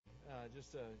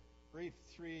just a brief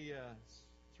three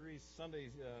Sunday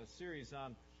series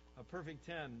on a Perfect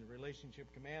 10 relationship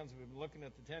commands. We've been looking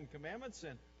at the 10 commandments,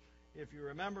 and if you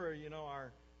remember,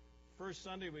 our first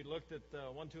Sunday we looked at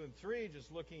 1, 2, and 3,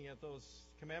 just looking at those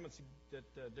commandments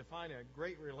that define a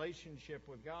great relationship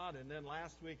with God. And then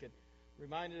last week it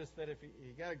reminded us that if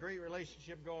you got a great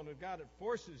relationship going with God, it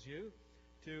forces you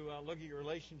to look at your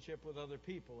relationship with other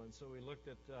people. And so we looked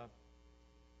at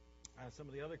some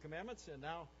of the other commandments, and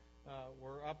now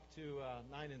we're up to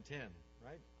 9 and 10,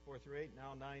 right? 4 through 8,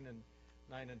 now 9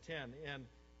 and 10. And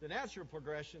the natural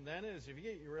progression then is if you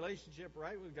get your relationship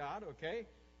right with God, okay,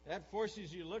 that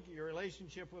forces you to look at your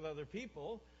relationship with other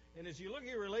people. And as you look at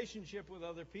your relationship with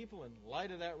other people in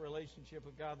light of that relationship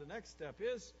with God, the next step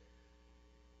is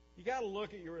you got to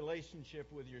look at your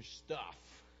relationship with your stuff.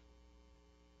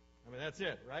 I mean, that's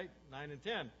it, right? 9 and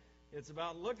 10. It's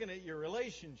about looking at your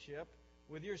relationship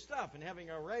with your stuff and having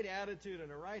a right attitude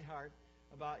and a right heart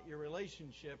about your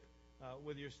relationship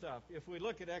with your stuff. If we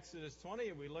look at Exodus 20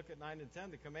 and we look at 9 and 10,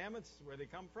 the commandments, where they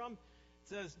come from, it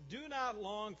says, do not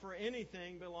long for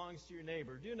anything belongs to your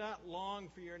neighbor. Do not long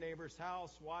for your neighbor's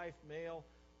house, wife, male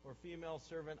or female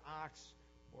servant, ox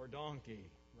or donkey,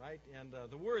 right? And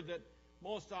the word that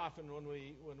most often when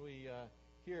we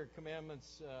hear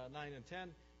commandments 9 and 10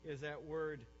 is that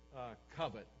word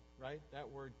covet, right? That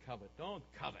word covet. Don't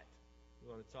covet is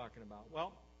what it's talking about.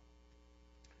 Well,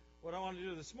 what I want to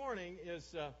do this morning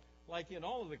is, like in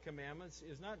all of the commandments,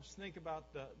 is not just think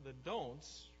about the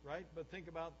don'ts, right? But think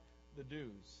about the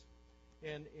do's.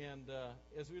 And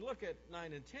as we look at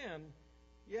 9 and 10,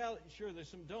 yeah, sure, there's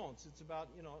some don'ts. It's about,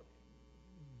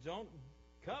 don't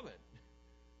covet.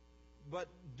 But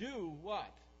do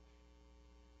what?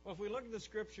 Well, if we look at the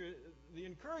Scripture, the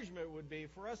encouragement would be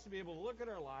for us to be able to look at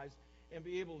our lives and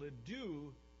be able to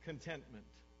do contentment.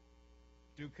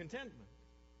 Do contentment.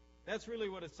 That's really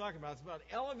what it's talking about. It's about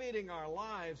elevating our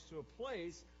lives to a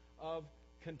place of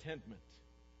contentment.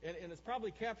 And it's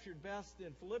probably captured best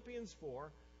in Philippians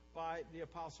 4 by the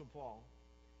Apostle Paul.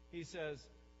 He says,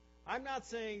 I'm not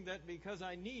saying that because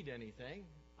I need anything,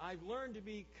 I've learned to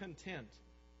be content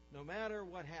no matter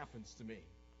what happens to me.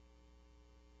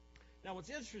 Now,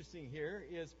 what's interesting here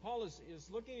is Paul is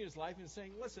looking at his life and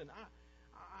saying, listen,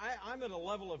 I'm at a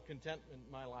level of contentment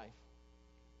in my life.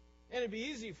 And it'd be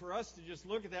easy for us to just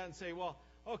look at that and say, well,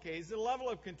 okay, he's at a level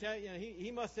of content.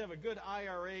 He must have a good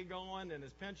IRA going, and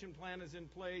his pension plan is in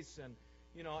place, and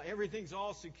everything's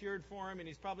all secured for him, and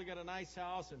he's probably got a nice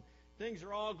house, and things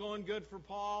are all going good for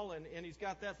Paul, and he's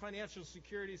got that financial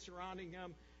security surrounding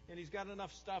him, and he's got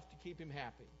enough stuff to keep him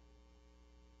happy.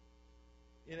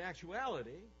 In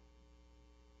actuality,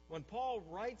 when Paul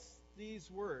writes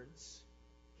these words,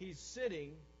 he's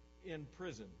sitting in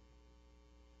prison.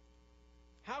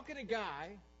 How can a guy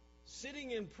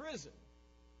sitting in prison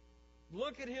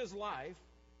look at his life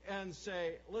and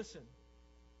say, listen,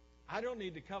 I don't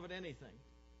need to covet anything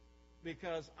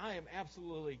because I am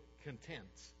absolutely content?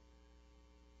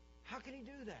 How can he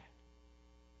do that?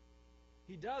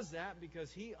 He does that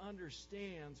because he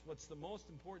understands what's the most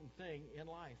important thing in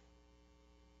life.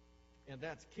 And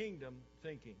that's kingdom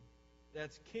thinking.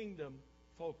 That's kingdom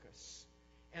focus.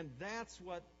 And that's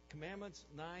what Commandments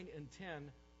 9 and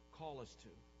 10 call us to.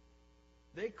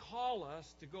 They call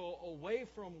us to go away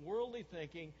from worldly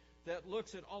thinking that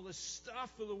looks at all the stuff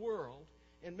of the world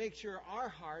and make sure our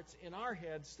hearts and our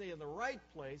heads stay in the right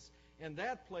place, and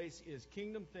that place is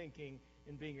kingdom thinking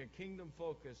and being a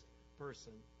kingdom-focused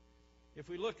person. If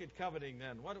we look at coveting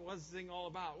then, what's this thing all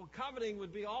about? Well, coveting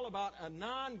would be all about a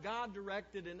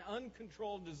non-God-directed and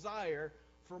uncontrolled desire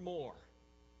for more,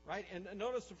 right? And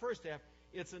notice the first half,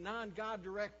 it's a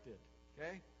non-God-directed,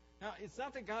 okay? Now, it's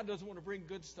not that God doesn't want to bring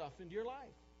good stuff into your life.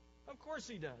 Of course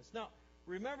He does. Now,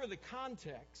 remember the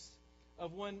context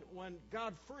of when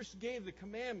God first gave the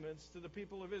commandments to the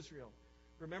people of Israel.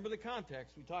 Remember the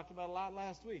context. We talked about a lot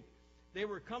last week. They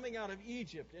were coming out of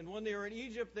Egypt, and when they were in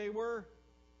Egypt, they were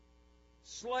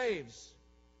slaves.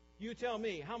 You tell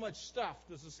me, how much stuff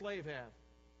does a slave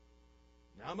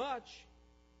have? Not much.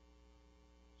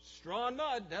 Straw and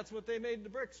mud, that's what they made the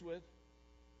bricks with.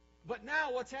 But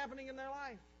now, what's happening in their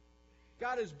life?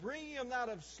 God is bringing them out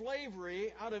of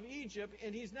slavery, out of Egypt,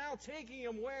 and He's now taking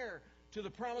them where? To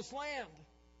the Promised Land.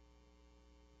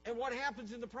 And what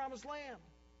happens in the Promised Land?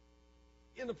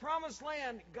 In the Promised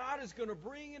Land, God is going to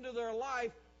bring into their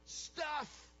life stuff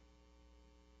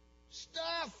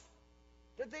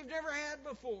that they've never had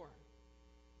before.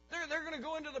 They're going to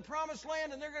go into the Promised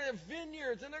Land, and they're going to have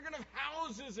vineyards, and they're going to have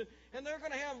houses, and they're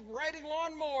going to have riding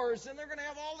lawnmowers, and they're going to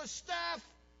have all this stuff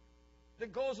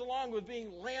that goes along with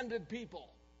being landed people.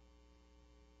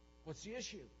 What's the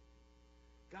issue?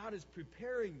 God is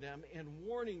preparing them and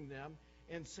warning them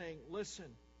and saying, listen,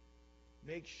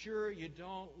 make sure you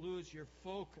don't lose your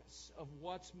focus of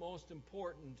what's most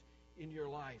important in your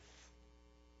life.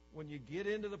 When you get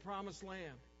into the promised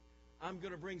land, I'm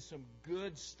going to bring some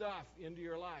good stuff into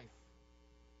your life.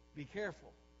 Be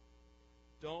careful.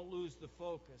 Don't lose the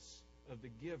focus of the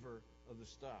giver of the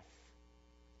stuff.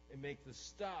 And make the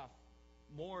stuff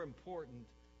more important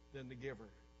than the giver.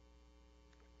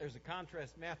 There's a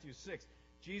contrast in Matthew 6.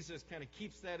 Jesus kind of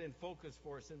keeps that in focus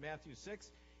for us in Matthew 6.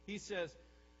 He says,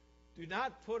 do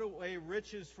not put away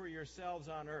riches for yourselves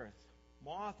on earth.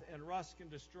 Moth and rust can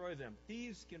destroy them.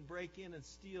 Thieves can break in and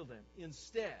steal them.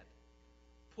 Instead,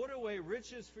 put away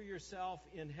riches for yourself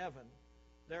in heaven.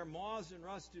 Their moths and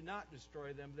rust do not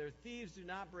destroy them. Their thieves do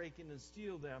not break in and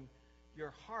steal them.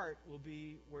 Your heart will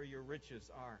be where your riches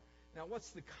are. Now, what's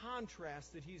the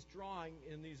contrast that he's drawing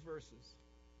in these verses?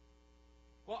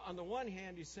 Well, on the one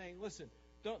hand, he's saying, listen,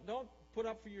 don't put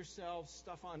up for yourselves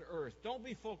stuff on earth. Don't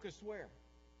be focused where?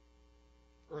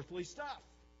 Earthly stuff.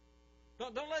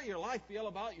 Don't let your life be all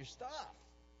about your stuff,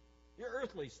 your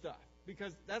earthly stuff,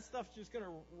 because that stuff's just going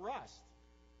to rust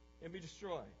and be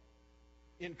destroyed.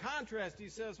 In contrast, he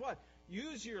says what?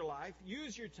 Use your life,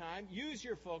 use your time, use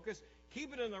your focus,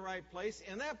 keep it in the right place,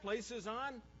 and that place is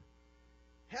on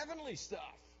heavenly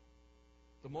stuff.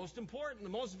 The most important, the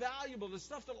most valuable, the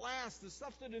stuff that lasts, the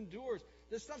stuff that endures,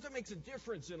 the stuff that makes a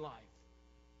difference in life.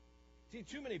 See,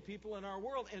 too many people in our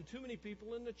world and too many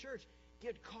people in the church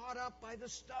get caught up by the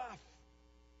stuff,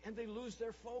 and they lose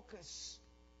their focus.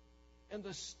 And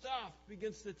the stuff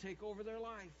begins to take over their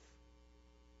life.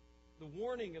 The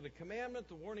warning of the commandment,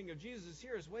 the warning of Jesus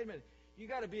here is, wait a minute, you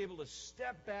got to be able to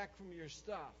step back from your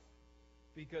stuff,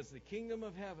 because the kingdom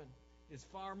of heaven is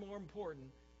far more important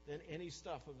than any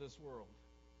stuff of this world.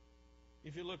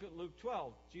 If you look at Luke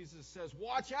 12, Jesus says,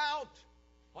 watch out!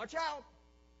 Watch out!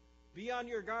 Be on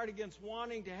your guard against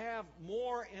wanting to have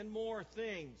more and more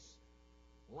things.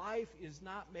 Life is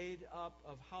not made up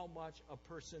of how much a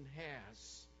person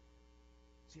has.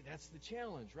 See, that's the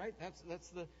challenge, right? That's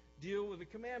the deal with the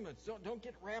commandments. Don't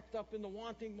get wrapped up in the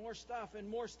wanting more stuff and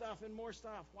more stuff and more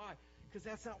stuff. Why? Because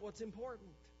that's not what's important.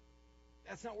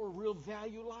 That's not where real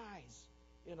value lies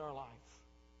in our life.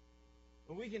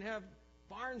 And we can have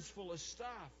barns full of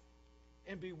stuff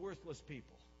and be worthless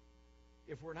people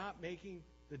if we're not making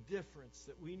the difference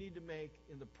that we need to make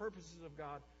in the purposes of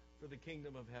God for the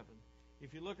kingdom of heaven.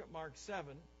 If you look at Mark 7,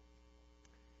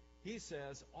 he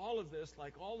says all of this,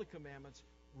 like all the commandments,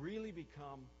 really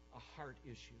become a heart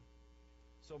issue.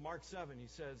 So Mark 7, he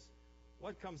says,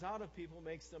 what comes out of people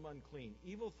makes them unclean.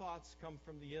 Evil thoughts come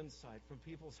from the inside, from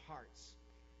people's hearts.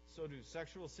 So do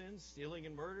sexual sins, stealing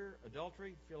and murder,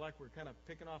 adultery. Feel like we're kind of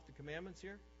picking off the commandments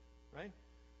here, right?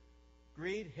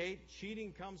 Greed, hate,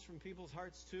 cheating comes from people's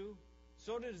hearts too.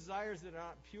 So do desires that are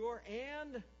not pure,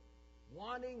 and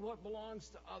wanting what belongs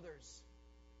to others.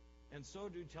 And so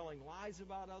do telling lies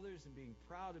about others and being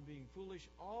proud and being foolish.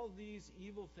 All these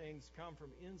evil things come from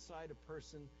inside a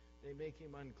person. They make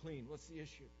him unclean. What's the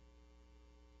issue?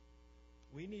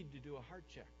 We need to do a heart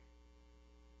check.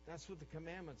 That's what the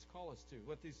commandments call us to.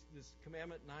 What this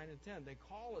commandment 9 and 10, they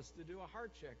call us to do a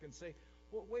heart check and say,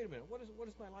 well, wait a minute, what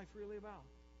is my life really about?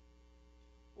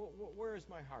 Where is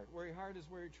my heart? Where your heart is,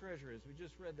 where your treasure is. We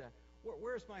just read that.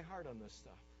 Where is my heart on this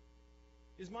stuff?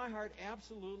 Is my heart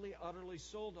absolutely, utterly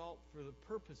sold out for the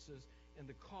purposes and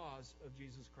the cause of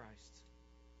Jesus Christ?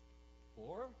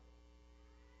 Or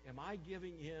am I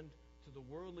giving in to the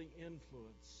worldly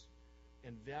influence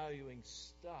and valuing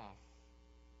stuff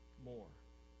more?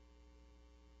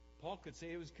 Paul could say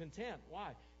he was content.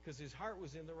 Why? Because his heart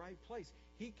was in the right place.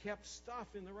 He kept stuff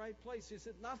in the right place. He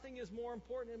said, nothing is more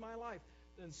important in my life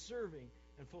than serving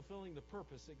and fulfilling the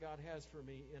purpose that God has for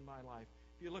me in my life.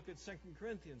 If you look at 2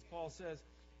 Corinthians, Paul says,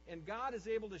 and God is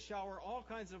able to shower all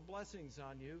kinds of blessings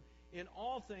on you in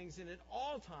all things, and at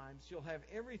all times you'll have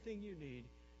everything you need.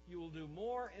 You will do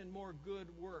more and more good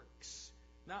works.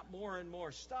 Not more and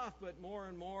more stuff, but more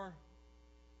and more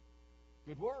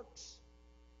good works.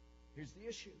 Here's the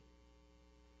issue.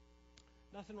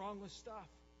 Nothing wrong with stuff.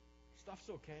 Stuff's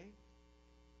okay,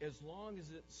 as long as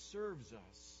it serves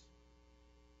us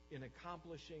in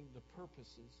accomplishing the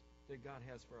purposes that God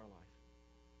has for our life.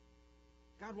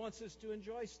 God wants us to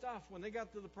enjoy stuff. When they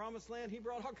got to the promised land, he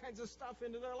brought all kinds of stuff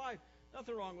into their life.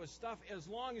 Nothing wrong with stuff, as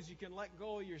long as you can let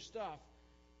go of your stuff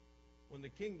when the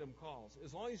kingdom calls.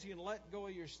 As long as you can let go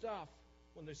of your stuff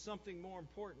when there's something more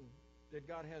important that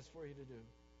God has for you to do.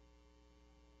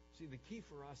 See, the key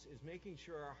for us is making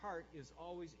sure our heart is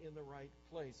always in the right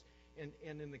place. And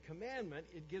in the commandment,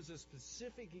 it gives us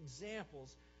specific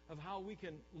examples of how we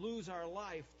can lose our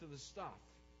life to the stuff.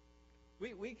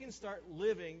 We can start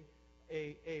living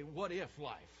a what-if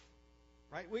life,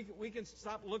 right? We can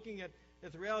stop looking at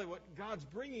the reality of what God's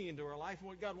bringing into our life and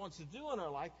what God wants to do in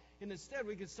our life, and instead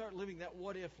we can start living that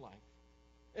what-if life.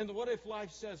 And the what-if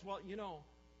life says, well,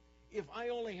 if I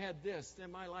only had this,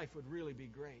 then my life would really be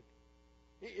great.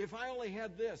 If I only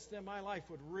had this, then my life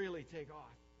would really take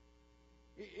off.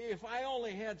 If I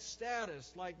only had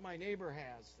status like my neighbor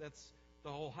has, that's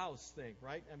the whole house thing,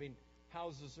 right? I mean,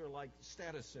 houses are like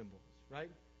status symbols, right?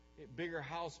 Bigger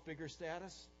house, bigger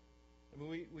status. I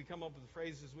mean, we come up with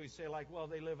phrases we say like, well,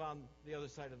 they live on the other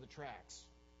side of the tracks.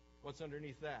 What's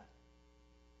underneath that?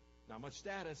 Not much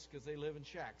status because they live in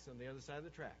shacks on the other side of the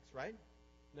tracks, right?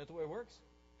 Isn't that the way it works?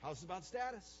 House is about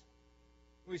status.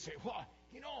 We say, well,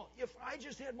 if I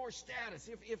just had more status,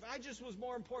 if I just was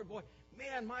more important, boy,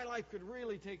 man, my life could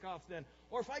really take off then.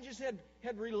 Or if I just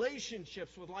had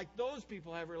relationships with like those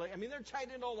people have they're tied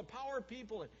into all the power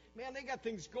people, and man, they got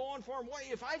things going for them. Boy,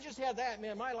 if I just had that,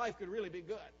 man, my life could really be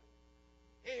good.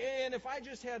 And if I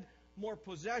just had more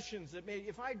possessions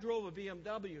if I drove a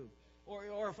BMW,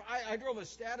 or if I drove a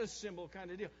status symbol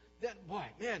kind of deal, then, boy,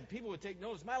 man, people would take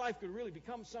notice. My life could really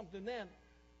become something then.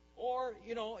 Or,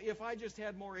 if I just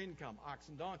had more income, ox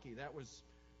and donkey, that was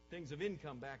things of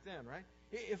income back then, right?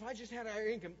 If I just had higher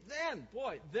income,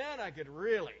 then I could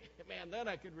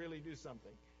really do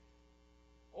something.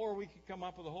 Or we could come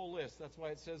up with a whole list. That's why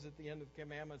it says at the end of the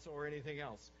commandments or anything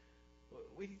else.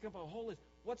 We could come up with a whole list.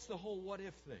 What's the whole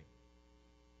what-if thing?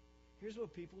 Here's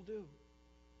what people do.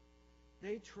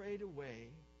 They trade away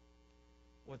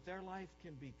what their life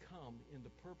can become in the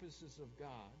purposes of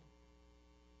God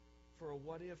for a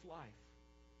what-if life.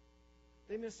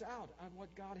 They miss out on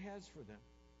what God has for them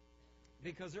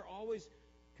because they're always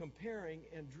comparing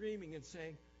and dreaming and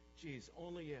saying, geez,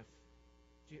 only if.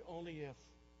 Gee, only if.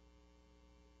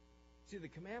 See, the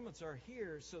commandments are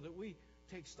here so that we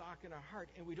take stock in our heart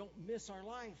and we don't miss our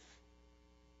life.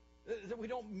 That we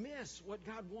don't miss what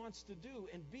God wants to do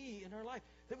and be in our life.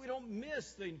 That we don't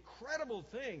miss the incredible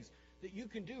things that you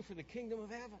can do for the kingdom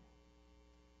of heaven.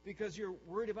 Because you're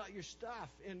worried about your stuff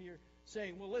and you're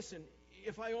saying, well, listen,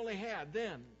 if I only had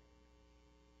then.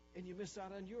 And you miss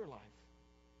out on your life.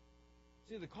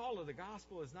 See, the call of the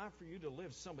gospel is not for you to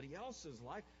live somebody else's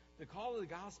life. The call of the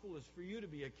gospel is for you to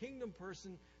be a kingdom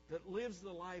person that lives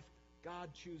the life God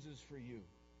chooses for you.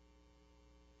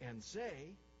 And say,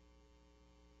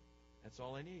 that's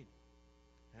all I need.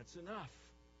 That's enough.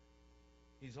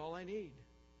 He's all I need.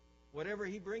 Whatever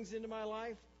He brings into my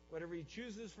life, whatever He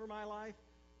chooses for my life,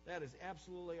 that is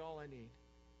absolutely all I need.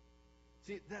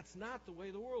 See, that's not the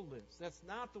way the world lives. That's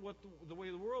not the way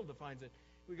the world defines it.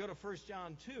 We go to 1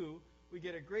 John 2, we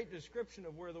get a great description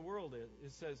of where the world is.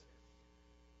 It says,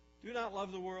 do not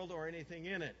love the world or anything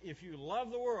in it. If you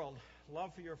love the world,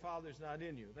 love for your Father is not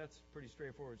in you. That's pretty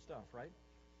straightforward stuff, right?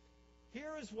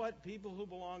 Here is what people who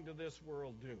belong to this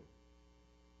world do.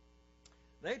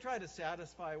 They try to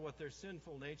satisfy what their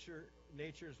sinful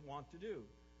natures want to do.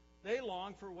 They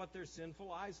long for what their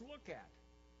sinful eyes look at.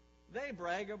 They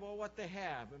brag about what they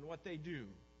have and what they do.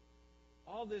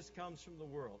 All this comes from the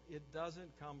world. It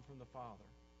doesn't come from the Father.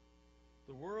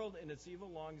 The world and its evil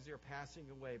longings are passing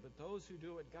away, but those who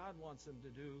do what God wants them to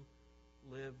do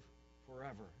live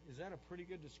forever. Is that a pretty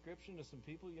good description of some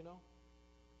people you know?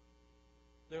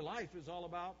 Their life is all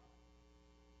about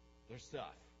their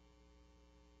stuff.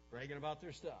 Bragging about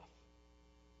their stuff.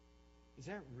 Is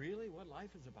that really what life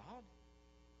is about?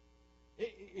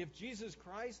 If Jesus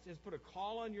Christ has put a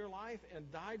call on your life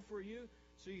and died for you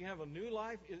so you have a new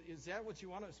life, is that what you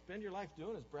want to spend your life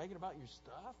doing, is bragging about your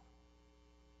stuff?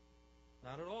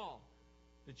 Not at all.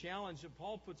 The challenge that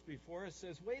Paul puts before us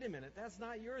says, wait a minute, that's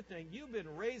not your thing. You've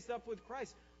been raised up with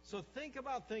Christ. So think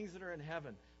about things that are in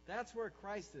heaven. That's where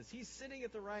Christ is. He's sitting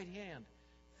at the right hand.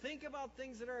 Think about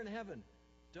things that are in heaven.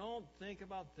 Don't think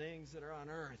about things that are on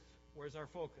earth. Where's our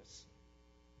focus?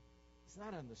 It's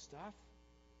not on the stuff.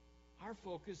 Our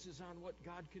focus is on what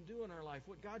God can do in our life,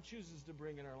 what God chooses to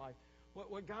bring in our life,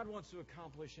 what God wants to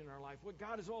accomplish in our life, what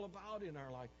God is all about in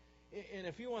our life. And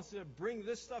if He wants to bring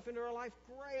this stuff into our life,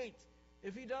 great.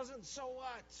 If He doesn't, so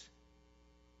what?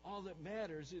 All that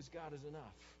matters is God is enough.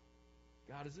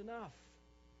 God is enough.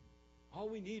 All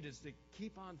we need is to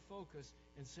keep on focus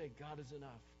and say, God is enough.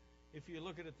 If you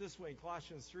look at it this way, in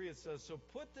Colossians 3, it says, so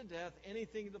put to death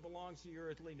anything that belongs to your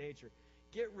earthly nature.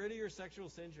 Get rid of your sexual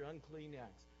sins, your unclean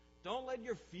acts. Don't let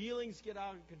your feelings get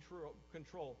out of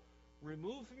control.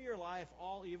 Remove from your life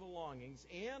all evil longings.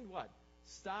 And what?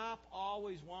 Stop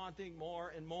always wanting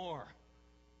more and more.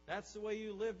 That's the way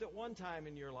you lived at one time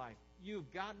in your life.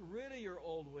 You've gotten rid of your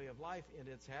old way of life and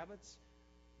its habits.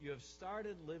 You have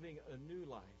started living a new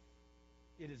life.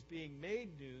 It is being made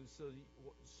new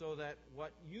so that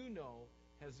what you know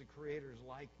has the Creator's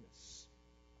likeness.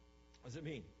 What does it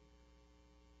mean?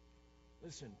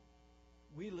 Listen,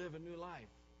 we live a new life.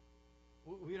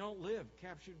 We don't live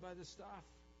captured by the stuff.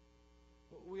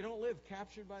 We don't live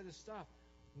captured by the stuff.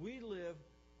 We live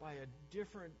by a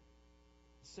different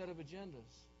set of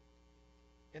agendas.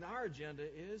 And our agenda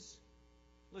is,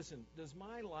 listen, does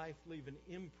my life leave an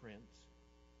imprint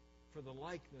for the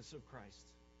likeness of Christ?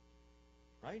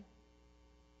 Right?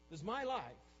 Does my life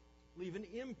leave an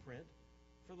imprint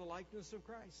for the likeness of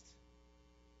Christ?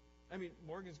 I mean,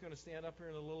 Morgan's going to stand up here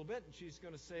in a little bit, and she's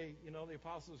going to say, the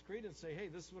Apostles' Creed, and say, hey,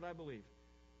 this is what I believe.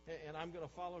 And I'm going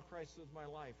to follow Christ with my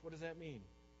life. What does that mean?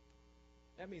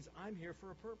 That means I'm here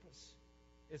for a purpose.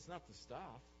 It's not the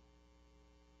stuff.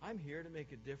 I'm here to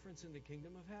make a difference in the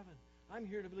kingdom of heaven. I'm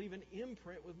here to leave an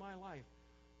imprint with my life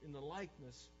in the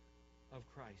likeness of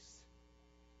Christ.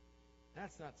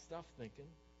 That's not stuff thinking.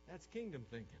 That's kingdom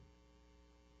thinking.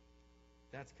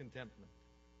 That's contentment.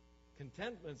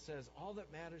 Contentment says all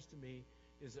that matters to me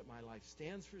is that my life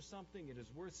stands for something, it is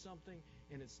worth something,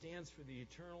 and it stands for the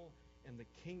eternal and the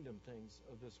kingdom things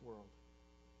of this world.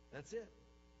 That's it.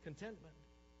 Contentment.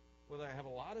 Whether I have a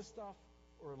lot of stuff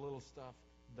or a little stuff,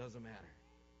 doesn't matter.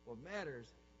 What matters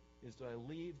is, do I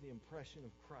leave the impression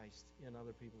of Christ in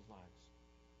other people's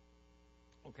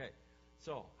lives? Okay,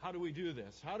 so how do we do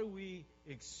this? How do we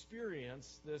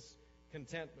experience this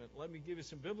contentment? Let me give you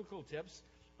some biblical tips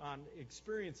on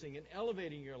experiencing and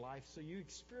elevating your life so you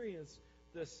experience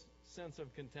this sense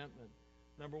of contentment.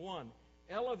 Number one,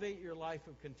 elevate your life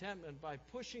of contentment by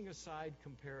pushing aside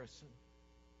comparison.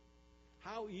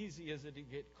 How easy is it to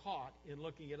get caught in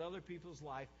looking at other people's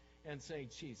life and saying,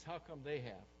 geez, how come they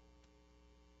have?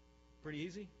 Pretty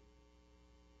easy?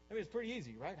 I mean, it's pretty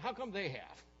easy, right? How come they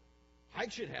have? I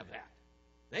should have that.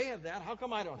 They have that. How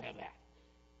come I don't have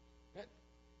that?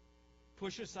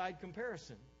 Push aside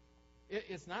comparison.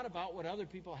 It's not about what other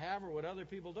people have or what other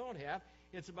people don't have.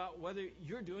 It's about whether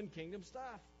you're doing kingdom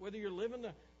stuff, whether you're living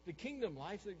the kingdom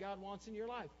life that God wants in your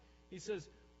life. He says,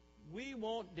 we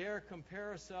won't dare compare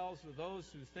ourselves with those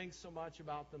who think so much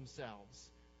about themselves,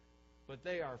 but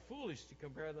they are foolish to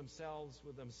compare themselves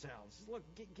with themselves. Look,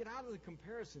 get out of the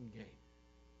comparison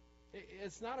game.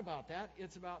 It's not about that.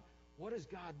 It's about, what is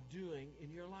God doing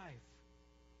in your life?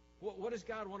 What does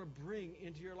God want to bring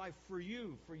into your life for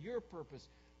you, for your purpose,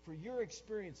 for your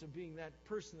experience of being that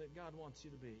person that God wants you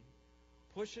to be?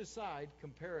 Push aside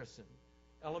comparison.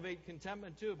 Elevate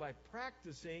contentment, too, by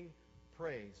practicing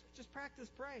praise. Just practice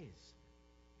praise.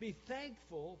 Be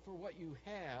thankful for what you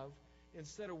have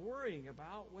instead of worrying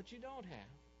about what you don't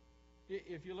have.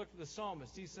 If you look at the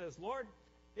psalmist, he says, Lord,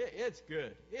 it's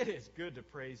good. It is good to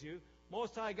praise you.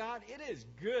 Most High God, it is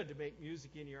good to make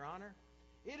music in your honor.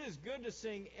 It is good to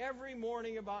sing every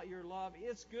morning about your love.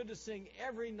 It's good to sing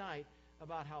every night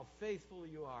about how faithful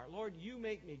you are. Lord, you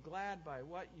make me glad by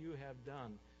what you have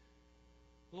done.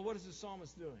 Well, what is the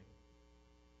psalmist doing?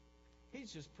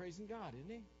 He's just praising God,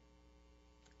 isn't he?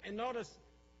 And notice,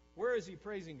 where is he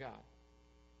praising God?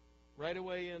 Right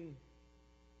away in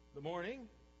the morning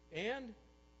and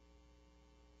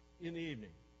in the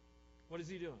evening. What is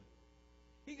he doing?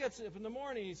 He gets up in the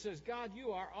morning, he says, God,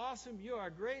 you are awesome, you are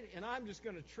great, and I'm just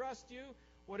going to trust you.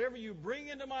 Whatever you bring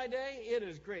into my day, it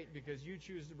is great because you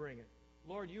choose to bring it.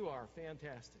 Lord, you are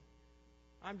fantastic.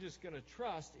 I'm just going to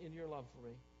trust in your love for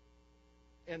me.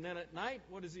 And then at night,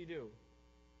 what does he do?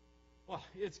 Well,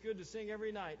 it's good to sing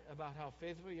every night about how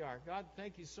faithful you are. God,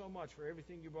 thank you so much for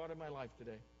everything you brought in my life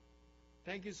today.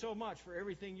 Thank you so much for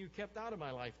everything you kept out of my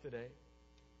life today.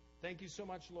 Thank you so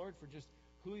much, Lord, for just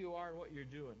who you are and what you're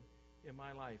doing in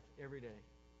my life every day.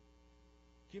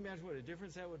 Can you imagine what a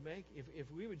difference that would make if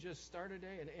we would just start a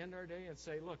day and end our day and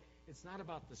say, look, it's not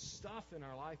about the stuff in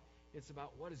our life, it's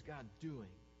about what is God doing,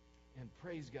 and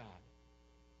praise God.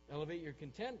 Elevate your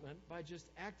contentment by just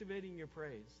activating your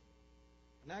praise.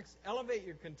 Next, elevate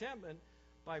your contentment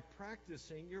by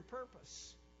practicing your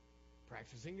purpose.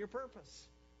 Practicing your purpose.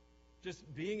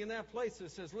 Just being in that place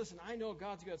that says, listen, I know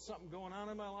God's got something going on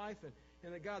in my life,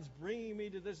 and that God's bringing me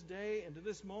to this day and to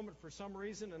this moment for some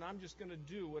reason, and I'm just going to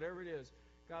do whatever it is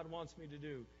God wants me to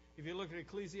do. If you look at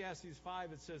Ecclesiastes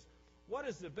 5, it says, what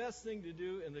is the best thing to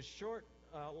do in the short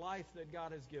life that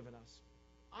God has given us?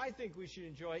 I think we should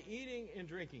enjoy eating and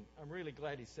drinking. I'm really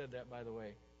glad he said that, by the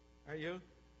way. Are you?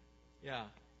 Yeah.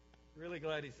 Really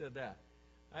glad he said that.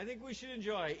 I think we should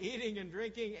enjoy eating and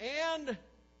drinking and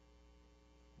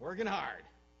working hard.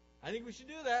 I think we should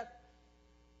do that.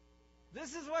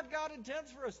 This is what God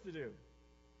intends for us to do.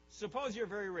 Suppose you're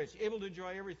very rich, able to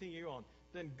enjoy everything you own.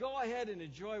 Then go ahead and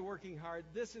enjoy working hard.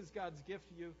 This is God's gift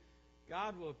to you.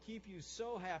 God will keep you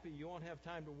so happy you won't have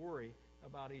time to worry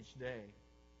about each day.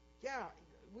 Yeah,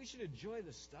 we should enjoy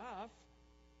the stuff.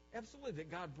 Absolutely, that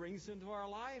God brings into our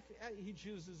life. He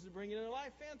chooses to bring it into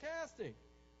life. Fantastic.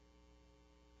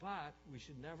 But we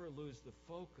should never lose the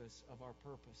focus of our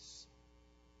purpose.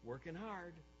 Working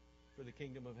hard for the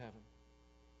kingdom of heaven.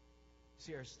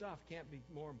 See, our stuff can't be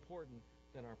more important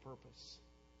than our purpose.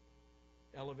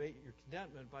 Elevate your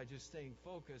contentment by just staying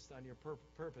focused on your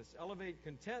purpose. Elevate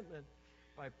contentment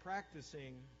by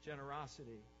practicing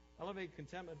generosity. Elevate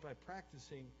contentment by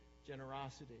practicing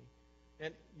generosity.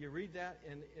 And you read that,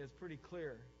 and it's pretty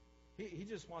clear. He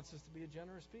just wants us to be a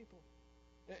generous people.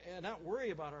 And not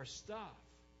worry about our stuff,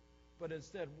 but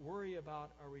instead worry about,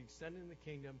 are we extending the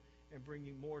kingdom and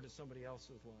bringing more to somebody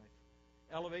else's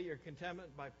life? Elevate your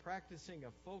contentment by practicing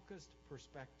a focused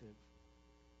perspective.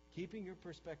 Keeping your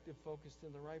perspective focused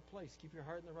in the right place. Keep your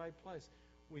heart in the right place.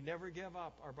 We never give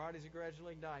up. Our bodies are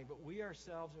gradually dying, but we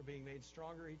ourselves are being made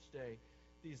stronger each day.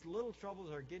 These little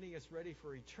troubles are getting us ready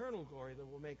for eternal glory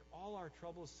that will make all our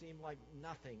troubles seem like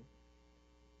nothing.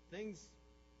 Things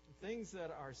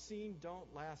that are seen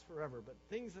don't last forever, but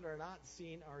things that are not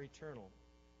seen are eternal.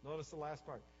 Notice the last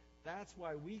part. That's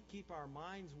why we keep our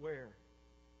minds where?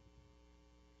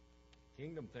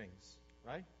 Kingdom things,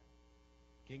 right?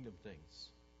 Kingdom things.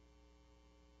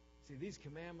 See, these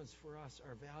commandments for us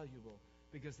are valuable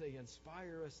because they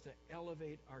inspire us to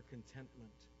elevate our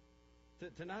contentment.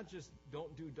 To not just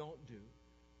don't do,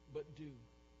 but do.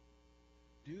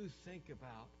 Do think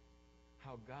about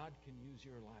how God can use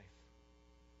your life.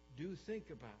 Do think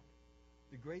about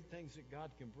the great things that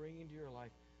God can bring into your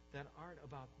life that aren't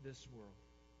about this world,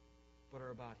 but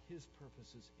are about His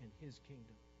purposes in His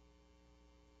kingdom.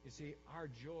 You see, our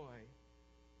joy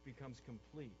becomes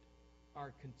complete.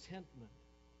 Our contentment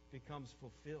becomes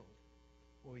fulfilled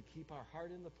when we keep our heart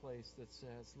in the place that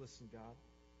says, listen, God,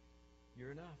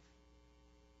 you're enough.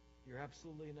 You're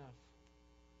absolutely enough.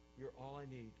 You're all I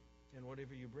need. And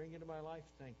whatever you bring into my life,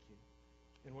 thank you.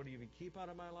 And whatever you keep out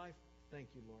of my life, thank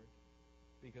you, Lord,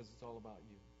 because it's all about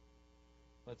you.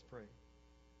 Let's pray.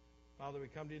 Father, we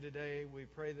come to you today. We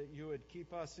pray that you would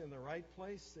keep us in the right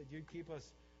place, that you'd keep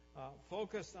us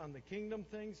focused on the kingdom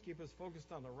things, keep us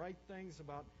focused on the right things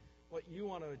about what you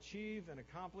want to achieve and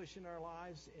accomplish in our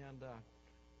lives, and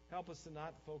help us to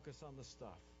not focus on the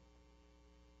stuff.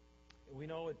 We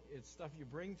know it's stuff you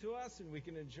bring to us, and we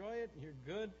can enjoy it, and you're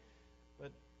good,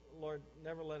 but Lord,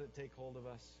 never let it take hold of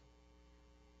us.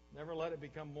 Never let it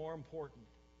become more important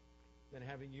than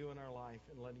having you in our life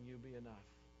and letting you be enough.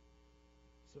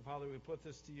 So, Father, we put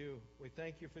this to you. We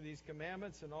thank you for these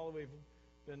commandments and all that we've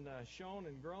been shown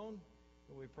and grown.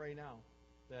 And we pray now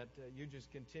that you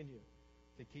just continue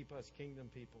to keep us kingdom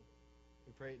people.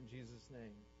 We pray it in Jesus'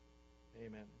 name.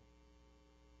 Amen.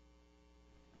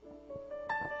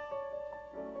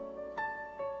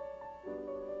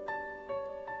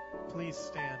 Please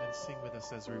stand and sing with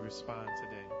us as we respond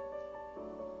today.